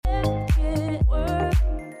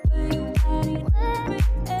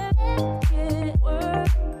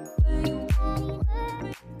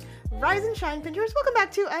Sunshine Pinchers. Welcome back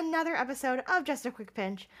to another episode of Just a Quick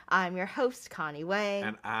Pinch. I'm your host, Connie Wang.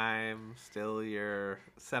 And I'm still your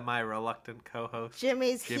semi-reluctant co-host.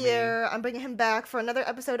 Jimmy's here. I'm bringing him back for another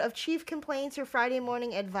episode of Chief Complaints, your Friday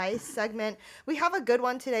morning advice segment. We have a good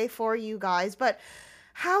one today for you guys, but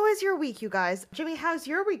how is your week, you guys? Jimmy, how's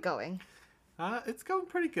your week going? It's going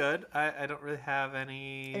pretty good. I don't really have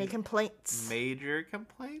any complaints? Major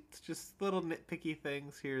complaints, just little nitpicky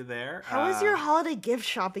things here or there. How has your holiday gift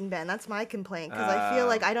shopping been? That's my complaint, because I feel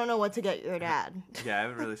like I don't know what to get your dad. Yeah, I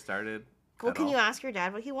haven't really started. Well, can you ask your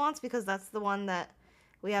dad what he wants? Because that's the one that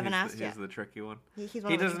we haven't asked yet. He's the tricky one. He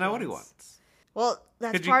doesn't know what he wants. Well,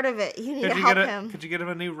 that's part of it. You need to help him. Could you get him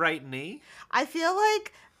a new right knee? I feel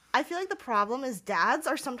like the problem is dads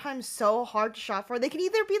are sometimes so hard to shop for. They can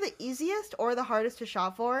either be the easiest or the hardest to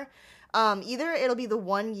shop for. Either it'll be the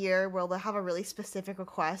 1 year where they'll have a really specific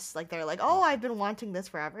request. Like, they're like, oh, I've been wanting this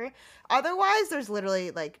forever. Otherwise, there's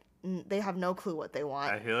literally, like, they have no clue what they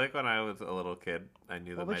want. I feel like when I was a little kid, I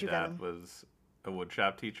knew that my dad was a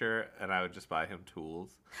woodshop teacher, and I would just buy him tools.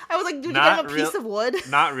 I was like, dude, you get him a piece of wood?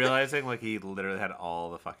 Not realizing, like, he literally had all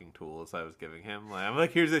the fucking tools I was giving him. Like, I'm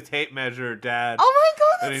like, here's a tape measure, Dad. Oh my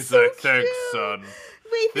god, that's And he's so like, thanks, cute. son.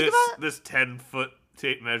 Wait, think about this 10-foot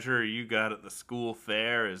tape measure you got at the school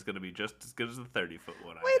fair is going to be just as good as the 30-foot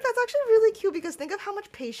one. Wait, that's actually really cute, because think of how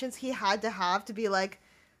much patience he had to have to be, like,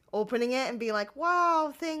 opening it and be like,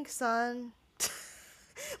 wow, thanks, son.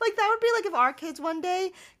 Like, that would be like if our kids one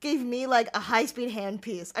day gave me, like, a high-speed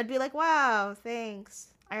handpiece. I'd be like, wow, thanks.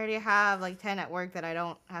 I already have, like, 10 at work that I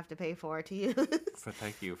don't have to pay for to use. But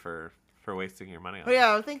thank you for wasting your money on this.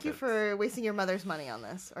 Yeah, thank you for wasting your mother's money on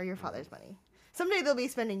this, or your father's money. Someday they'll be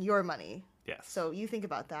spending your money. Yes. So you think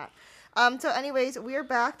about that. So anyways, we're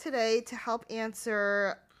back today to help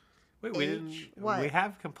answer... Wait, we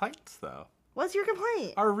have complaints, though. What's your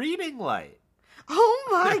complaint? Our reading light. Oh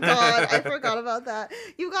my god, I forgot about that.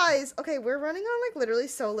 You guys, okay, we're running on like literally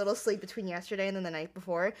so little sleep between yesterday and then the night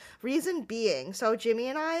before. Reason being, so Jimmy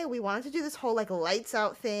and I, we wanted to do this whole like lights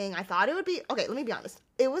out thing. I thought it would be, okay, let me be honest.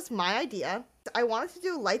 It was my idea. I wanted to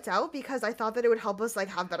do lights out because I thought that it would help us like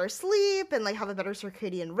have better sleep and like have a better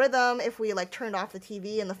circadian rhythm if we like turned off the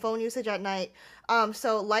TV and the phone usage at night.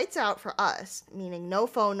 So lights out for us, meaning no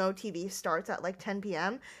phone, no TV, starts at like 10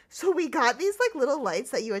 p.m. So we got these like little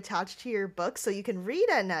lights that you attach to your book so you can read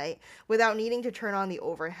at night without needing to turn on the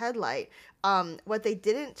overhead light. What they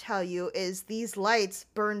didn't tell you is these lights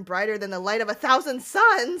burn brighter than the light of 1,000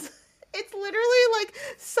 suns. It's literally like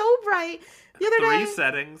so bright. The other night, 3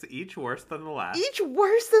 settings, each worse than the last. Each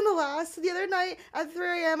worse than the last. The other night at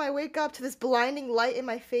 3 a.m. I wake up to this blinding light in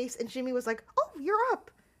my face and Jimmy was like, oh, you're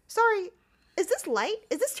up. Sorry, is this light?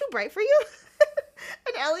 Is this too bright for you?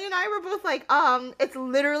 And Ellie and I were both like, it's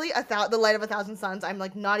literally the light of 1,000 suns. I'm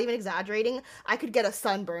like not even exaggerating. I could get a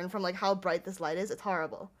sunburn from like how bright this light is. It's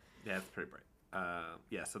horrible. Yeah, it's pretty bright.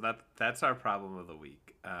 Yeah, so that's our problem of the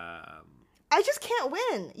week. I just can't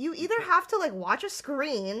win. You either have to like watch a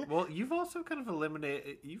screen. Well, you've also kind of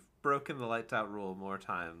you've broken the lights out rule more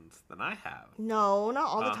times than I have. No, not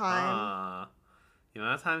all the time. You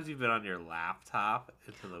know, times you've been on your laptop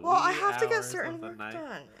into the Well, I have to get certain work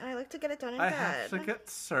done, and I like to get it done in bed. I have to get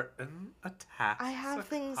certain tasks. I have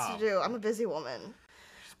things to do. I'm a busy woman.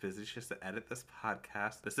 She's busy. She has to edit this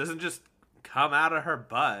podcast. This doesn't just come out of her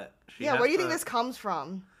butt. Yeah, where do you think this comes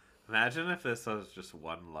from? Imagine if this was just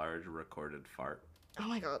one large recorded fart. Oh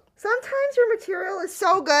my god. Sometimes your material is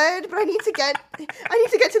so good, but I need to get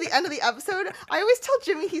to the end of the episode. I always tell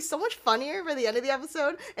Jimmy he's so much funnier by the end of the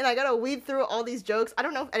episode, and I gotta weed through all these jokes. I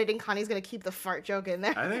don't know if editing Connie's gonna keep the fart joke in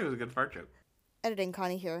there. I think it was a good fart joke. Editing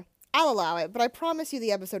Connie here. I'll allow it, but I promise you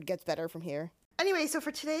the episode gets better from here. Anyway, so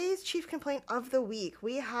for today's chief complaint of the week,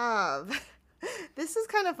 we have... This is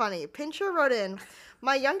kind of funny. Pincher wrote in,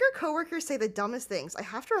 my younger coworkers say the dumbest things. I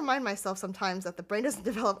have to remind myself sometimes that the brain doesn't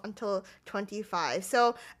develop until 25.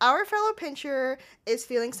 So our fellow Pincher is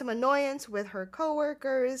feeling some annoyance with her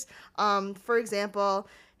coworkers. For example,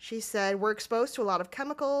 she said, we're exposed to a lot of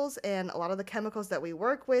chemicals, and a lot of the chemicals that we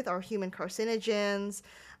work with are human carcinogens.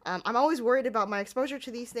 I'm always worried about my exposure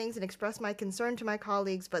to these things and express my concern to my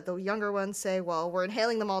colleagues, but the younger ones say, well, we're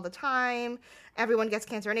inhaling them all the time. Everyone gets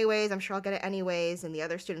cancer anyways. I'm sure I'll get it anyways. And the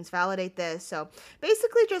other students validate this. So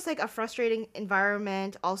basically just like a frustrating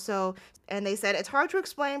environment also. And they said, it's hard to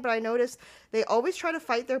explain, but I noticed they always try to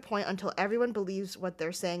fight their point until everyone believes what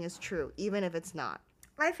they're saying is true, even if it's not.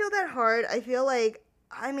 I feel that hard. I feel like,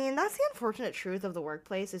 I mean, that's the unfortunate truth of the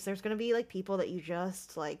workplace is there's going to be like people that you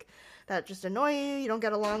just like, that just annoy you, you don't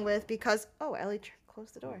get along with because, oh, Ellie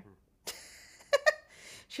closed the door.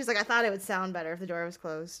 She's like, I thought it would sound better if the door was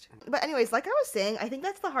closed. But anyways, like I was saying, I think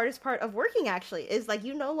that's the hardest part of working, actually, is like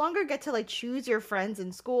you no longer get to like choose your friends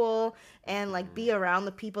in school and like be around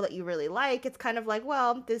the people that you really like. It's kind of like,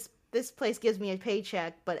 well, this place gives me a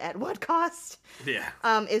paycheck, but at what cost? Yeah.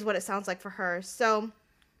 Is what it sounds like for her. So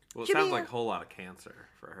well, it sounds like a whole lot of cancer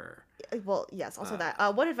for her. Well, yes, also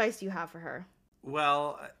that. What advice do you have for her?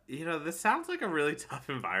 Well, this sounds like a really tough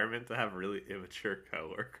environment to have really immature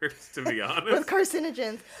coworkers, to be honest. With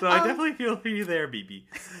carcinogens. So I definitely feel for you there, BB.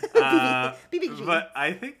 BBG. But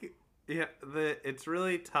I think, it's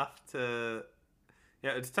really tough to...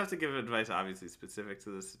 Yeah, it's tough to give advice, obviously, specific to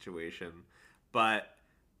the situation. But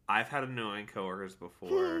I've had annoying coworkers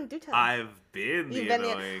before. Do tell. I've been the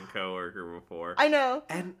annoying coworker before. I know.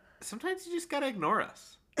 And sometimes you just gotta ignore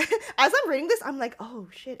us. As I'm reading this, I'm like, oh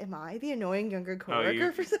shit, am I the annoying younger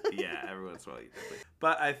coworker for something? Yeah, every once in a while you definitely.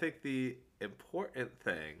 But I think the important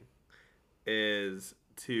thing is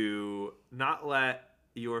to not let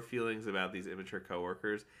your feelings about these immature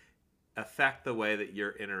coworkers affect the way that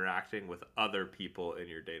you're interacting with other people in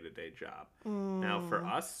your day-to-day job. Now, for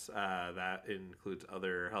us, that includes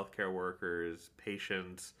other healthcare workers,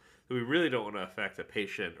 patients. We really don't want to affect a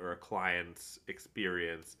patient or a client's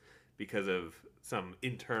experience because of some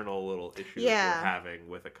internal little issue that you're having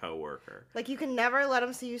with a coworker. Like, you can never let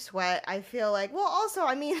them see you sweat. I feel like, well, also,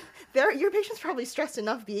 I mean, your patient's probably stressed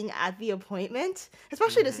enough being at the appointment,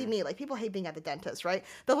 especially to see me. Like, people hate being at the dentist, right?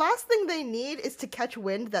 The last thing they need is to catch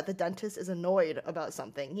wind that the dentist is annoyed about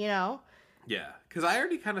something, you know? Yeah, because I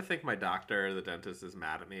already kind of think my doctor or the dentist is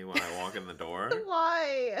mad at me when I walk in the door.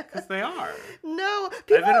 Why? Because they are. No,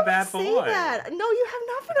 people I've been a bad say boy. that. No, you have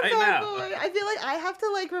not been a bad boy. I feel like I have to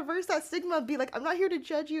like reverse that stigma and be like, I'm not here to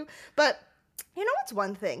judge you. But you know what's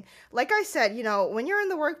one thing? Like I said, when you're in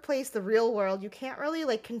the workplace, the real world, you can't really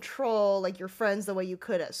like control like your friends the way you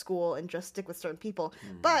could at school and just stick with certain people.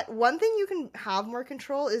 But one thing you can have more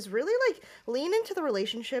control is really like lean into the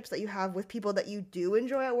relationships that you have with people that you do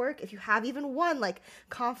enjoy at work. If you have even one like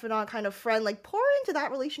confidant kind of friend, like pour into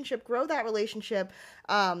that relationship, grow that relationship.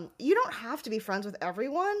 You don't have to be friends with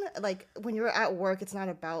everyone. Like when you're at work, it's not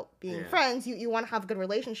about being friends. You want to have good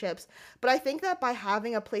relationships. But I think that by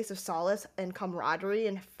having a place of solace and camaraderie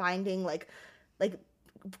and finding like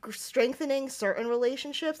strengthening certain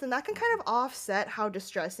relationships, then that can kind of offset how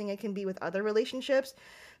distressing it can be with other relationships.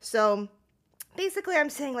 So basically,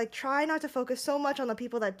 I'm saying, like, try not to focus so much on the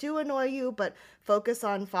people that do annoy you, but focus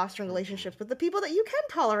on fostering relationships with the people that you can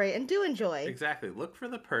tolerate and do enjoy. Exactly. Look for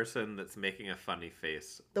the person that's making a funny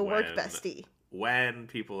face. The work bestie. When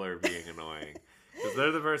people are being annoying. Because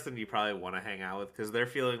they're the person you probably want to hang out with because they're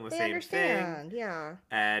feeling the same thing. Yeah.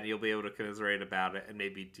 And you'll be able to commiserate about it and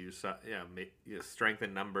maybe do some,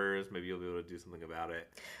 strengthen numbers. Maybe you'll be able to do something about it.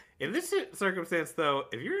 In this circumstance, though,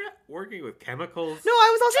 if you're working with chemicals, no, I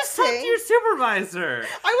was also just talk to your supervisor.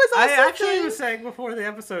 I was saying before the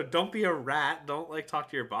episode, don't be a rat. Don't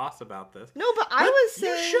talk to your boss about this. No, but I was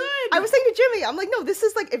saying, you should. I was saying to Jimmy, I'm like, no, this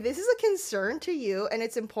is if this is a concern to you and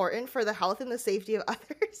it's important for the health and the safety of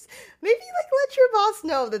others, maybe let your boss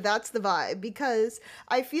know that that's the vibe, because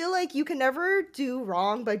I feel like you can never do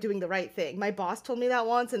wrong by doing the right thing. My boss told me that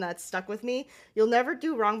once, and that stuck with me. You'll never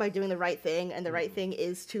do wrong by doing the right thing, and the right thing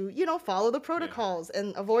is to follow the protocols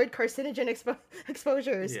and avoid carcinogen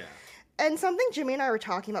exposures. Yeah. And something Jimmy and I were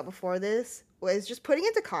talking about before this was just putting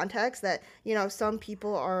into context that, some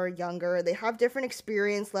people are younger, they have different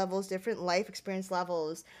experience levels, different life experience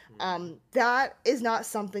levels. That is not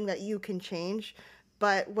something that you can change,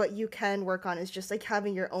 but what you can work on is just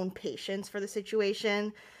having your own patience for the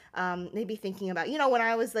situation. Maybe thinking about, when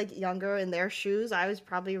I was younger in their shoes, I was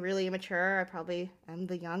probably really immature. I probably am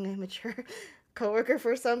the young, immature coworker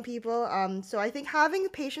for some people. So I think having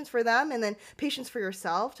patience for them and then patience for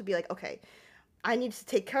yourself to be okay, I need to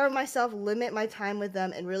take care of myself, limit my time with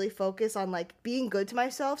them, and really focus on being good to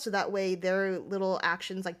myself, so that way their little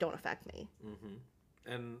actions don't affect me.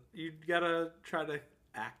 And you gotta try to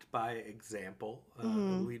act by example,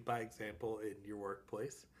 lead by example in your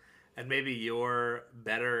workplace, and maybe your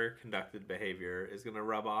better conducted behavior is gonna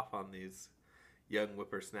rub off on these young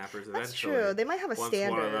whippersnappers eventually. That's true. They might have a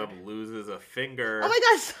standard. Once one of them loses a finger oh my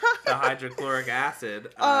gosh. to hydrochloric acid.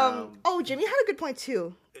 Jimmy had a good point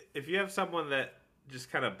too. If you have someone that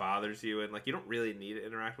just kind of bothers you and you don't really need to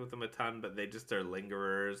interact with them a ton, but they just are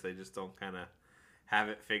lingerers, they just don't kind of have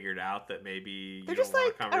it figured out that maybe they're you just don't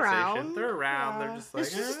want a conversation. Around. They're around. Yeah. They're just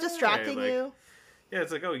it's just distracting you. Yeah,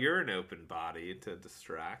 it's oh, you're an open body to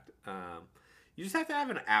distract. You just have to have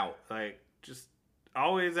an out. Just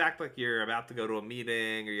always act like you're about to go to a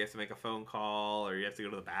meeting, or you have to make a phone call, or you have to go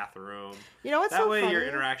to the bathroom. What's that so way funny? Your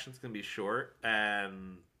interactions can be short,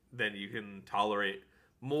 and then you can tolerate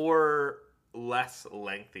less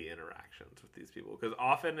lengthy interactions with these people, because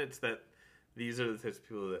often it's that these are the types of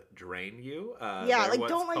people that drain you. Yeah, like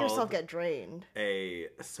don't let yourself get drained. A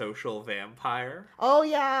social vampire. Oh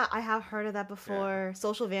yeah, I have heard of that before. Yeah.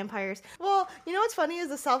 Social vampires. Well, you know what's funny is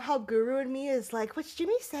the self-help guru in me is like, what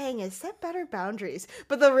Jimmy's saying is set better boundaries.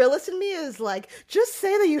 But the realist in me is like, just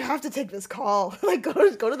say that you have to take this call. Like go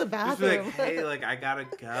to the bathroom. Just be like, hey, like I gotta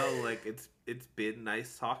go. Like it's been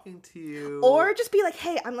nice talking to you. Or just be like,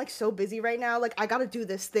 hey, I'm like so busy right now. Like I gotta do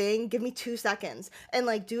this thing. Give me 2 seconds. And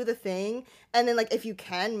like do the thing. And then like if you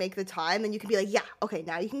can make the time, then you can be like, yeah, okay,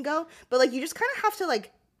 now you can go. But like you just kind of have to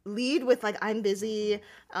like lead with like, I'm busy.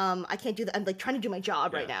 I can't do that. I'm like trying to do my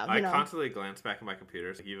job right now. I constantly glance back at my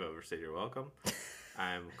computer. So you've overstayed your welcome.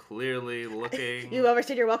 I'm clearly looking. You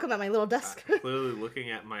overstayed your welcome at my little desk. Clearly looking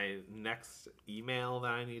at my next email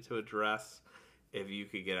that I need to address. If you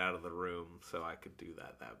could get out of the room so I could do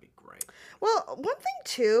that, that would be great. Well, one thing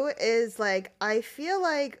too is like, I feel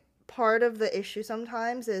like part of the issue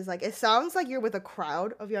sometimes is like, it sounds like you're with a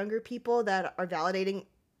crowd of younger people that are validating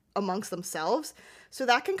amongst themselves. So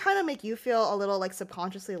that can kind of make you feel a little like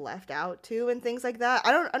subconsciously left out too and things like that.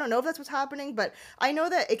 I don't know if that's what's happening, but I know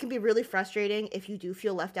that it can be really frustrating if you do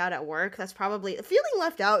feel left out at work. That's probably, feeling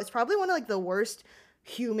left out is probably one of like the worst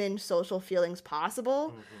human social feelings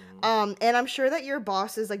possible. And I'm sure that your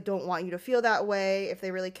bosses like don't want you to feel that way if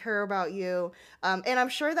they really care about you. And I'm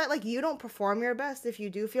sure that like you don't perform your best if you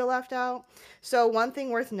do feel left out. So one thing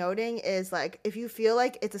worth noting is like if you feel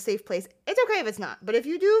like it's a safe place, it's okay if it's not. But if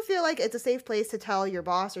you do feel like it's a safe place to tell your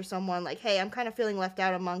boss or someone like, hey, I'm kind of feeling left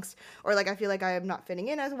out amongst, or like I feel like I am not fitting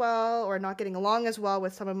in as well or not getting along as well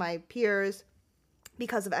with some of my peers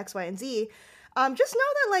because of X, Y, and Z. Just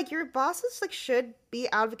know that, like, your bosses, like, should be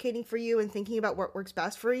advocating for you and thinking about what works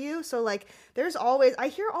best for you. So, like, there's always, I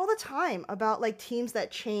hear all the time about, like, teams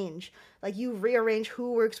that change. Like, you rearrange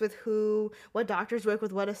who works with who, what doctors work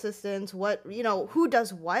with what assistants, what, you know, who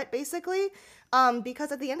does what, basically.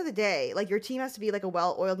 Because at the end of the day, like, your team has to be, like, a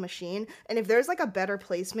well-oiled machine. And if there's, like, a better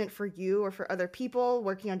placement for you or for other people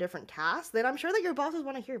working on different tasks, then I'm sure that your bosses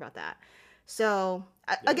want to hear about that. So,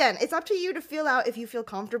 again, it's up to you to feel out if you feel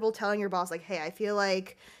comfortable telling your boss, like, hey, I feel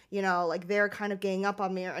like, you know, like, they're kind of ganging up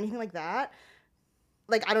on me or anything like that.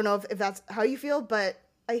 Like, I don't know if that's how you feel, but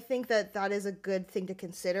I think that that is a good thing to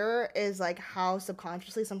consider is, like, how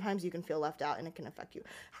subconsciously sometimes you can feel left out and it can affect you.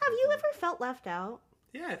 Have you ever felt left out?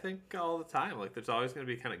 Yeah, I think all the time. Like, there's always going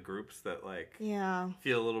to be kind of groups that, like,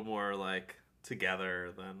 feel a little more, like,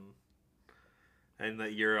 together than, and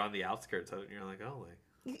that you're on the outskirts of it and you're like, oh, like,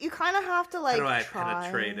 you kind of have to, like, how do I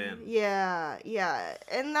penetrate in? Yeah.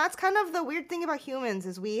 And that's kind of the weird thing about humans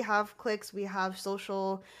is we have cliques, we have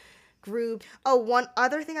social groups. Oh, one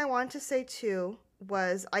other thing I wanted to say, too,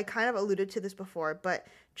 was I kind of alluded to this before, but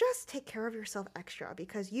just take care of yourself extra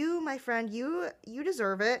because you, my friend, you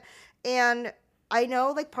deserve it. And I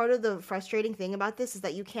know, like, part of the frustrating thing about this is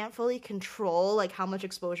that you can't fully control, like, how much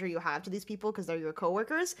exposure you have to these people because they're your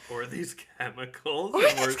coworkers. Or these chemicals,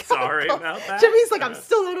 and we're sorry about that. Jimmy's like, I'm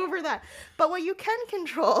still not over that. But what you can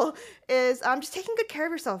control is just taking good care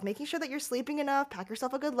of yourself, making sure that you're sleeping enough, pack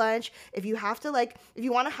yourself a good lunch. If you have to, like, if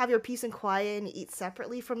you want to have your peace and quiet and eat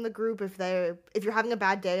separately from the group, if you're having a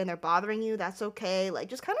bad day and they're bothering you, that's okay. Like,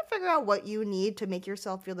 just kind of figure out what you need to make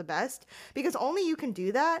yourself feel the best because only you can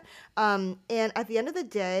do that. And at the end of the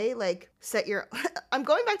day, like, set your I'm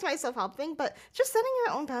going back to my self-help thing, but just setting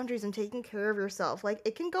your own boundaries and taking care of yourself, like,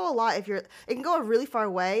 it can go a lot it can go a really far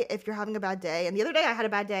way if you're having a bad day. And the other day I had a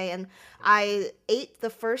bad day and I ate the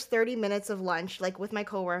first 30 minutes of lunch, like, with my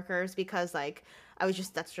coworkers because, like,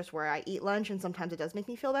 that's just where I eat lunch, and sometimes it does make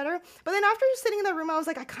me feel better. But then after just sitting in that room, I was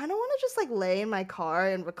like, I kind of want to just, like, lay in my car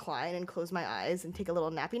and recline and close my eyes and take a little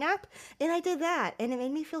nappy nap. And I did that, and it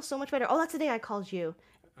made me feel so much better. Oh, that's the day I called you.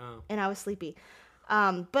 Oh. And I was sleepy.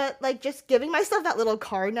 But, like, just giving myself that little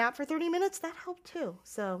car nap for 30 minutes, that helped too.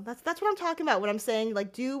 So that's what I'm talking about when I'm saying,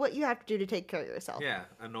 like, do what you have to do to take care of yourself. Yeah,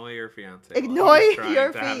 annoy your fiance. Annoy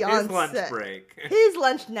your fiance. His lunch break. His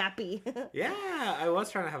lunch nappy. Yeah, I was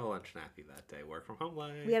trying to have a lunch nappy that day. Work from home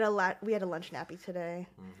life. We had a lunch nappy today.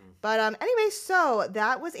 Mm-hmm. But anyway, so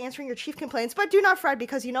that was answering your chief complaints. But do not fret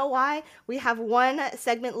because you know why? We have one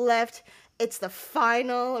segment left. It's the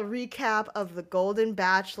final recap of the Golden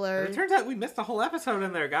Bachelor. It turns out we missed a whole episode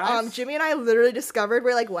in there, guys. Jimmy and I literally discovered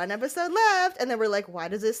we're like 1 episode left, and then we're like, why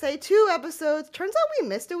does it say 2 episodes? Turns out we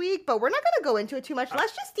missed a week, but we're not going to go into it too much.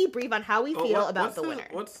 Let's just debrief on how we feel about the winner.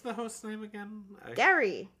 What's the host's name again?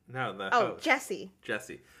 Gary. No, the host. host.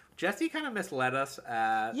 Jesse. Jesse kind of misled us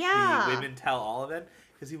at the Women Tell All of it.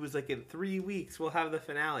 because he was like, in 3 weeks we'll have the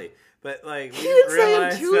finale. But like, we didn't say in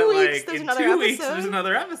realized 2 that weeks like there's in another 2 weeks episode. there's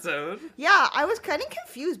another episode. Yeah, I was kind of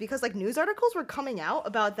confused because like news articles were coming out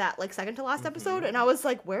about that like second to last episode, and I was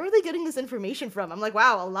like, where are they getting this information from? I'm like,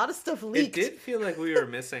 wow, a lot of stuff leaked. It did feel like we were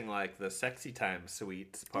missing like the sexy time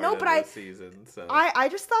sweets part of the season. So I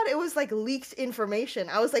just thought it was like leaked information.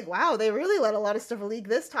 I was like, wow, they really let a lot of stuff leak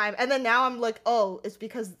this time. And then now I'm like, oh, it's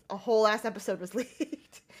because a whole last episode was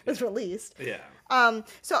leaked. Was released. Yeah.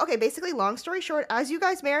 So okay, basically, long story short, as you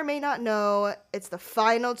guys may or may not know, it's the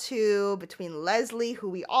final two between Leslie, who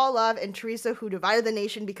we all love, and Teresa, who divided the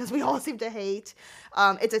nation because we all seem to hate.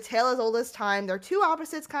 It's a tale as old as time. They're two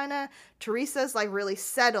opposites, kind of. Teresa's like really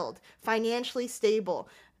settled, financially stable.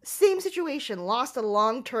 Same situation, lost a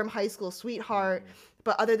long-term high school sweetheart,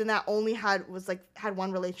 but other than that, only had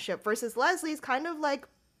one relationship. Versus Leslie's kind of like,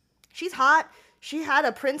 she's hot. She had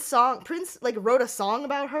a Prince like wrote a song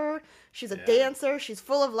about her. She's a dancer. She's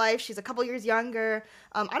full of life. She's a couple years younger.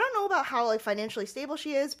 I don't know about how like financially stable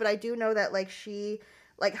she is, but I do know that like she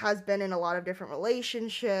like has been in a lot of different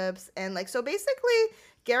relationships. And like, so basically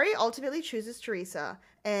Gary ultimately chooses Teresa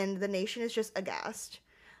and the nation is just aghast.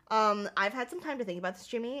 I've had some time to think about this,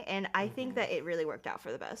 Jimmy, and I think that it really worked out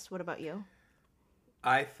for the best. What about you?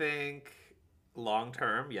 I think long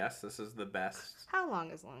term, yes, this is the best. How long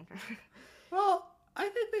is long term? Well, I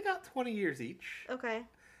think they got 20 years each. Okay.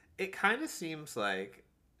 It kind of seems like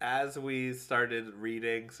as we started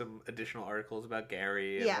reading some additional articles about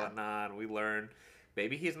Gary and whatnot, we learned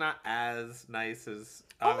maybe he's not as nice as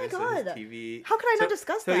obviously his TV. How could I not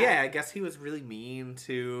discuss that? So yeah, I guess he was really mean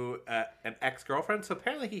to an ex-girlfriend. So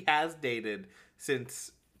apparently he has dated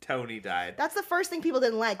since Tony died. That's the first thing people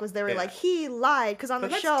didn't like was they were like, he lied. Because on the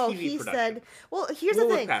show, he said, well, here's the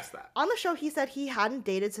thing. Past that. On the show, he said he hadn't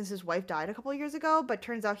dated since his wife died a couple of years ago, but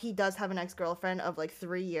turns out he does have an ex-girlfriend of like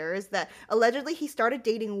 3 years that allegedly he started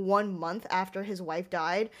dating 1 month after his wife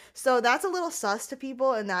died. So that's a little sus to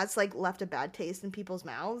people, and that's like left a bad taste in people's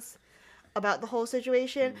mouths about the whole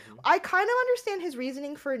situation. I kind of understand his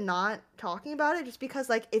reasoning for not talking about it, just because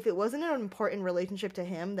like if it wasn't an important relationship to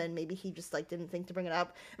him, then maybe he just like didn't think to bring it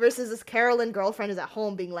up, versus this Carolyn girlfriend is at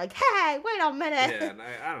home being like, hey, wait a minute. Yeah, and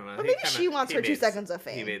I don't know. But maybe she wants her 2 seconds of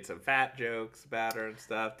fame. He made some fat jokes about her and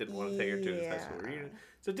stuff, didn't want to take her to his high school reunion.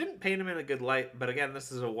 So it didn't paint him in a good light, but again,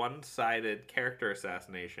 this is a one-sided character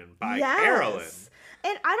assassination by Carolyn.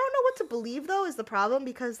 And I don't know what to believe, though, is the problem,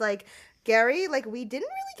 because like Gary, like, we didn't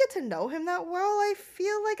really get to know him that well. I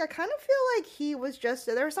kind of feel like he was just,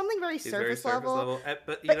 there was something very surface level.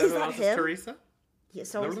 But you know who else is Teresa? Yeah,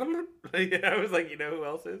 so yeah, I was like, you know who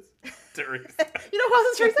else is? Teresa. You know who else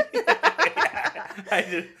is Teresa? I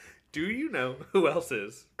did. Do you know who else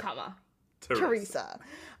is? Teresa.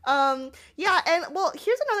 Yeah, and well,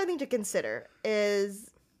 here's another thing to consider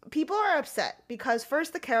is people are upset because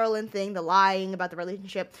first the Carolyn thing, the lying about the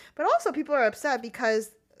relationship, but also people are upset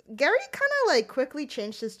because Gary kind of like quickly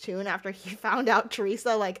changed his tune after he found out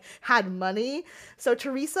Teresa like had money. So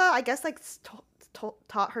Teresa, I guess, like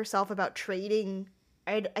taught herself about trading.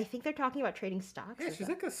 I think they're talking about trading stocks. Yeah, she's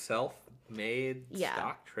like a self-made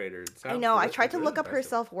stock trader. I know. I tried to look up her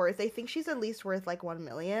self-worth. I think she's at least worth like $1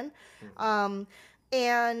 million.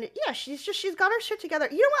 And yeah, she's got her shit together.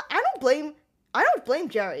 You know what? I don't blame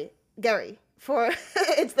Gary for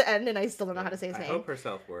it's the end, and I still don't know how to say his name. I hope her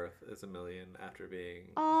self-worth is $1 million after being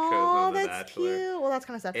chosen on The Bachelor. That's cute. Well, that's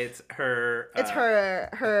kind of sad. It's her. It's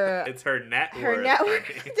her. It's her net worth. Her net worth.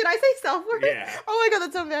 Did I say self-worth? Yeah. Oh my god,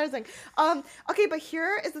 that's so embarrassing. Okay, but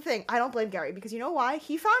here is the thing. I don't blame Gary because you know why?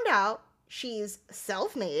 He found out she's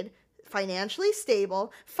self-made, financially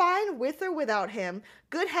stable, fine with or without him,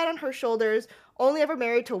 good head on her shoulders, only ever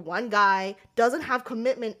married to one guy, doesn't have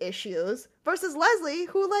commitment issues, versus Leslie,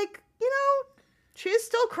 who, like, you know, she's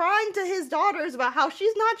still crying to his daughters about how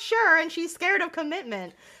she's not sure and she's scared of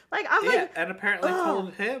commitment. Like, I'm like... and apparently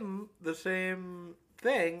told him the same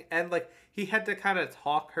thing, and, like, he had to kind of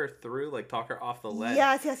talk her through, like, talk her off the ledge.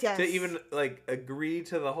 Yes. To even, like, agree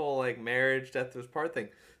to the whole, like, marriage, death was part thing.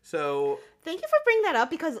 So... Thank you for bringing that up,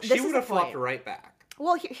 because this is the point. She would have flopped right back.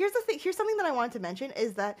 Well, here's the thing. Here's something that I wanted to mention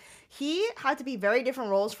is that he had to be very different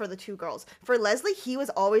roles for the two girls. For Leslie, he was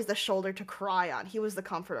always the shoulder to cry on. He was the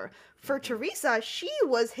comforter. For Teresa, she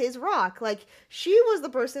was his rock. Like, she was the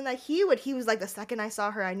person that he was like, the second I saw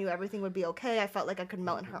her, I knew everything would be okay. I felt like I could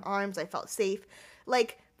melt in her arms. I felt safe.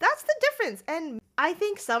 Like, that's the difference. And I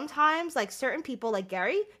think sometimes, like, certain people, like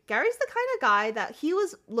Gary's the kind of guy that he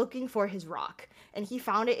was looking for his rock. and he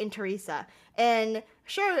found it in Teresa. And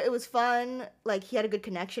sure, it was fun. Like, he had a good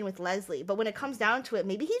connection with Leslie. But when it comes down to it,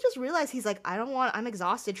 maybe he just realized he's like, I'm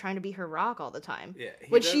exhausted trying to be her rock all the time. Yeah,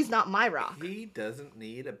 when she's not my rock. He doesn't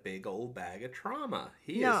need a big old bag of trauma.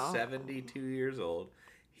 He No. is 72 years old.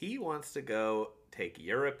 He wants to go take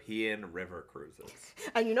European river cruises.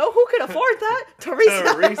 And you know who can afford that?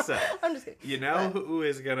 Teresa. I'm just kidding. You know who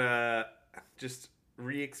is going to just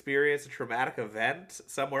re-experience a traumatic event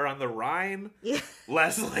somewhere on the Rhine? Yeah.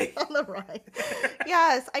 Leslie. On the Rhine.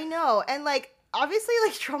 Yes, I know. And, like, obviously,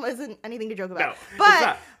 like, trauma isn't anything to joke about.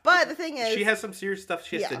 No, but the thing is, she has some serious stuff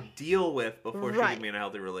she has to deal with before she can be in a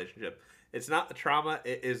healthy relationship. It's not the trauma,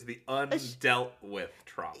 it is the undealt with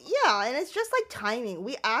trauma. Yeah, and it's just like timing.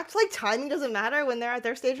 We act like timing doesn't matter when they're at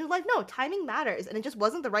their stage of life. No, timing matters. And it just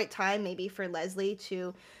wasn't the right time maybe for Leslie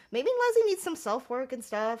to... Maybe Leslie needs some self-work and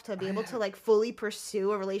stuff to be able to, like, fully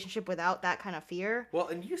pursue a relationship without that kind of fear. Well,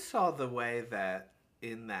 and you saw the way that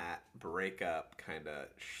in that breakup, kind of,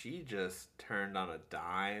 she just turned on a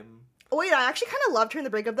dime. Oh, wait, I actually kind of loved her in the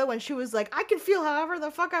breakup, though, when she was like, I can feel however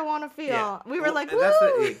the fuck I want to feel. Yeah. We were like,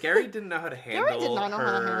 woo! Gary didn't know how to handle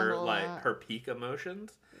her peak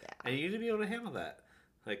emotions. Yeah. And you need to be able to handle that.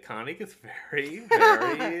 Like, Connie gets very,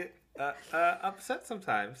 very upset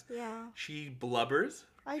sometimes. Yeah. She blubbers.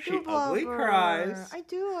 She ugly cries. I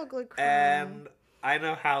do ugly cry. And I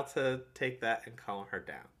know how to take that and calm her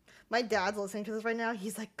down. My dad's listening to this right now.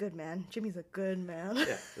 He's like, good man. Jimmy's a good man.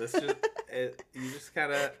 Yeah, you just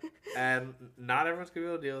gotta, and not everyone's gonna be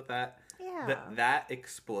able to deal with that. Yeah. That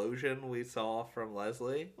explosion we saw from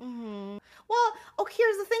Leslie. Mm-hmm. Well,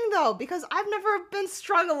 here's the thing though, because I've never been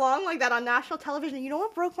strung along like that on national television. You know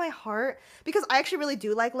what broke my heart? Because I actually really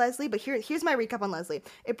do like Leslie, but here's my recap on Leslie.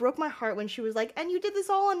 It broke my heart when she was like, and you did this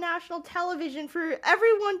all on national television for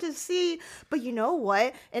everyone to see. But you know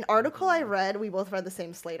what? An article I read, we both read the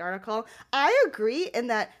same Slate article. I agree in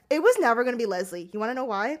that it was never going to be Leslie. You want to know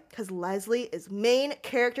why? Because Leslie is main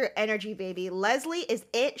character energy, baby. Leslie is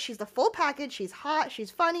it. She's the full package. She's hot.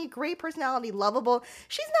 She's funny. Great personality. Lovable.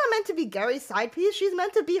 She's not meant to be Gary's side piece. She's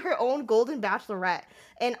meant to be her own golden bachelorette.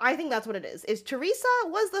 And I think that's what it is. Teresa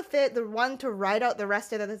was the one to ride out the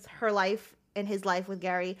rest of her life and his life with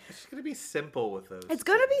Gary. It's going to be simple with those. It's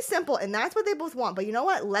going to be simple, and that's what they both want. But you know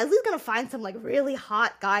what? Leslie's going to find some, like, really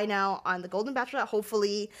hot guy now on the Golden Bachelorette,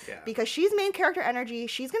 hopefully. Yeah. Because she's main character energy.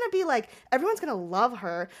 She's going to be, like, everyone's going to love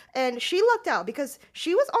her. And she lucked out because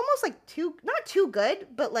she was almost, like, not too good,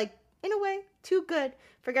 but, like, in a way, too good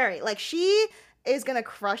for Gary. Like, she is going to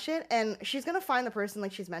crush it, and she's going to find the person,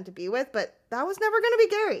 like, she's meant to be with. But that was never going to be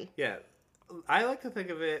Gary. Yeah. I like to think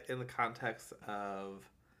of it in the context of...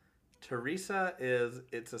 Teresa is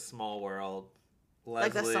It's a Small World.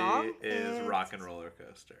 Leslie is Rock and Roller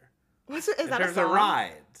Coaster. Is that a song? In terms of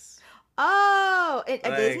rides. Oh, at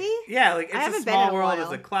Disney? Yeah, like It's a Small World is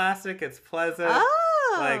a classic. It's pleasant.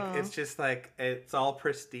 Oh. Like, it's just like, it's all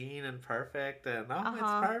pristine and perfect. And it's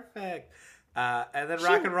perfect. And then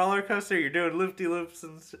Rock and Roller Coaster, you're doing loop-de-loops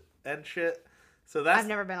and shit. So I've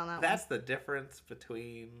never been on that one. That's the difference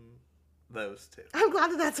between... those two. I'm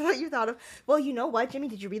glad that's what you thought of. Well, you know what, Jimmy?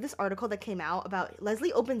 Did you read this article that came out about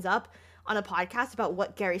Leslie opens up on a podcast about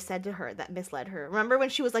what Gary said to her that misled her? Remember when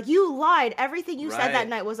she was like, you lied. Everything you said that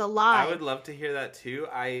night was a lie. I would love to hear that too.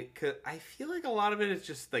 I feel like a lot of it is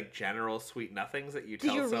just like general sweet nothings that you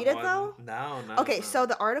tell someone. Did you read it though? No. Okay, so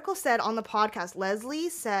the article said on the podcast, Leslie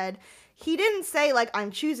said he didn't say like,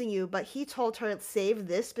 I'm choosing you, but he told her, save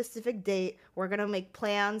this specific date. We're going to make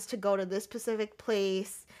plans to go to this specific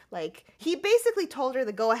place. Like, he basically told her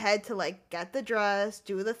to go ahead to, like, get the dress,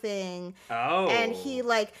 do the thing. Oh. And he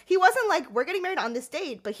wasn't like, we're getting married on this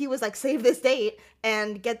date, but he was like, save this date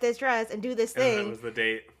and get this dress and do this thing. And that was the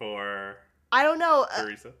date for... I don't know.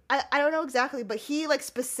 Teresa? I don't know exactly, but he, like,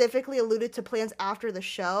 specifically alluded to plans after the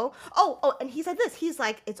show. Oh, and he said this. He's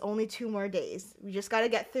like, it's only 2 more days. We just got to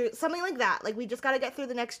get through, something like that. Like, we just got to get through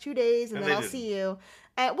the next 2 days, and then I'll see you.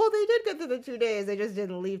 And, well, they did get through the 2 days. They just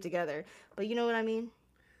didn't leave together. But you know what I mean?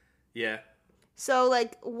 Yeah. So,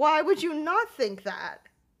 like, why would you not think that?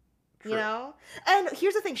 True. You know? And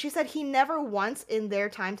here's the thing. She said he never once in their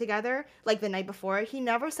time together, like the night before, he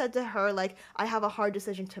never said to her, like, I have a hard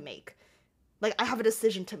decision to make. Like, I have a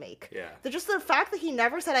decision to make. Yeah. Just the fact that he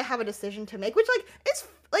never said I have a decision to make, which, like, it's,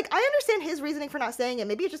 like, I understand his reasoning for not saying it.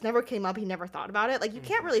 Maybe it just never came up. He never thought about it. Like, you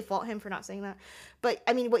can't really fault him for not saying that. But,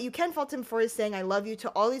 I mean, what you can fault him for is saying I love you to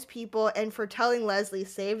all these people and for telling Leslie,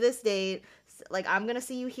 save this date. Like, I'm going to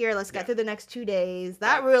see you here. Let's get through the next 2 days.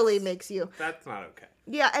 That really makes you. That's not okay.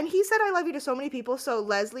 Yeah, and he said, I love you to so many people. So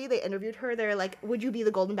Leslie, they interviewed her. They're like, would you be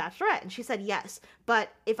the Golden Bachelorette? And she said, yes.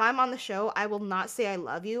 But if I'm on the show, I will not say I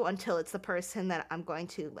love you until it's the person that I'm going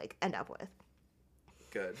to, like, end up with.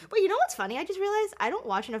 good. But you know what's funny? I just realized I don't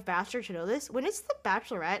watch enough Bachelor to know this. When it's the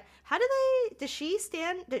Bachelorette, does she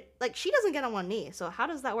stand, like, she doesn't get on one knee. So how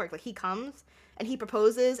does that work? Like, he comes and he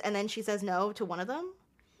proposes and then she says no to one of them?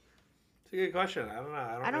 It's a good question. I don't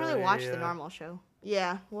know. I don't really watch the normal show.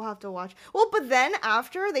 Yeah, we'll have to watch. Well, but then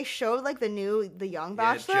after they showed like the young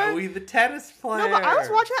Bachelor. Yeah, Joey the tennis player. No, but I was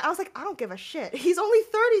watching that. I was like, I don't give a shit. He's only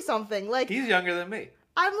 30 something. Like, he's younger than me.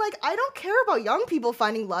 I'm like, I don't care about young people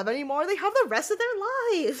finding love anymore. They have the rest of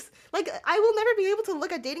their lives. Like, I will never be able to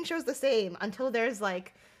look at dating shows the same until there's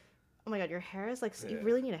like, oh my god, your hair is like, you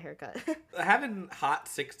really need a haircut. Having hot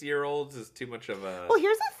 60-year-olds is too much of a... Well,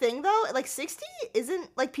 here's the thing though, like 60 isn't,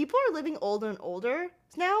 like, people are living older and older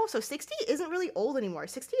now, so 60 isn't really old anymore.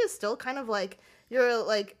 60 is still kind of like, you're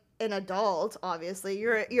like an adult, obviously.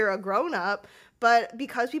 You're a grown-up, but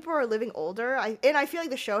because people are living older, I feel like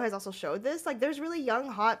the show has also showed this, like, there's really young,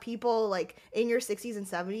 hot people, like, in your 60s and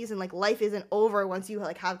 70s, and, like, life isn't over once you,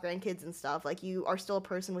 like, have grandkids and stuff. Like, you are still a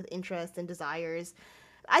person with interests and desires.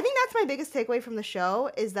 I think that's my biggest takeaway from the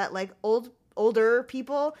show, is that, like, older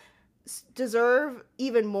people deserve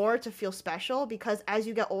even more to feel special, because as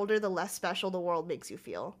you get older, the less special the world makes you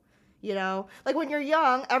feel. You know? Like, when you're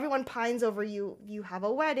young, everyone pines over you. You have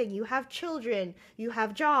a wedding, you have children, you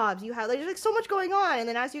have jobs, you have, like, there's, like, so much going on. And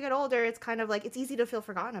then as you get older, it's kind of, like, it's easy to feel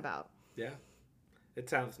forgotten about. Yeah. It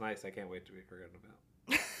sounds nice. I can't wait to be forgotten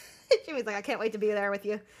about. Jimmy's like, I can't wait to be there with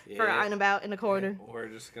you, forgotten about in the corner. Yeah, we're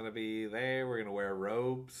just going to be there. We're going to wear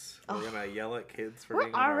robes. We're going to yell at kids for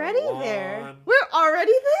being We're on already our lawn. there. We're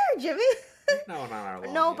already there, Jimmy. No, not on our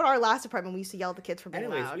lawn. No, yet. but our last apartment, we used to yell at the kids for being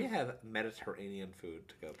Anyways, loud. we have Mediterranean food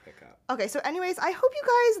to go pick up. Okay, so anyways, I hope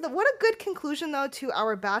you guys, what a good conclusion though to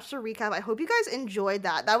our Bachelor recap. I hope you guys enjoyed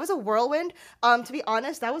that. That was a whirlwind. To be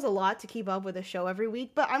honest, that was a lot to keep up with the show every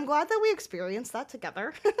week, but I'm glad that we experienced that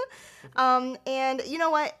together. And you know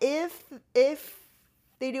what, if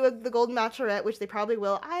they do the Golden Bachelorette, which they probably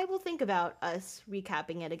will, I will think about us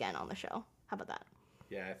recapping it again on the show. How about that?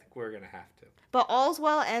 Yeah, I think we're going to have to. But all's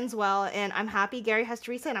well ends well, and I'm happy Gary has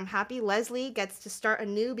Teresa, and I'm happy Leslie gets to start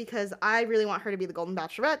anew, because I really want her to be the Golden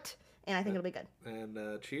Bachelorette, and I think it'll be good.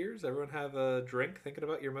 And cheers. Everyone have a drink thinking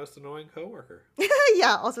about your most annoying coworker.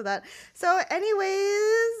 Yeah, also that. So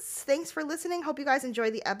anyways, thanks for listening. Hope you guys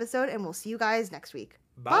enjoyed the episode, and we'll see you guys next week.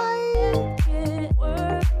 Bye. Bye.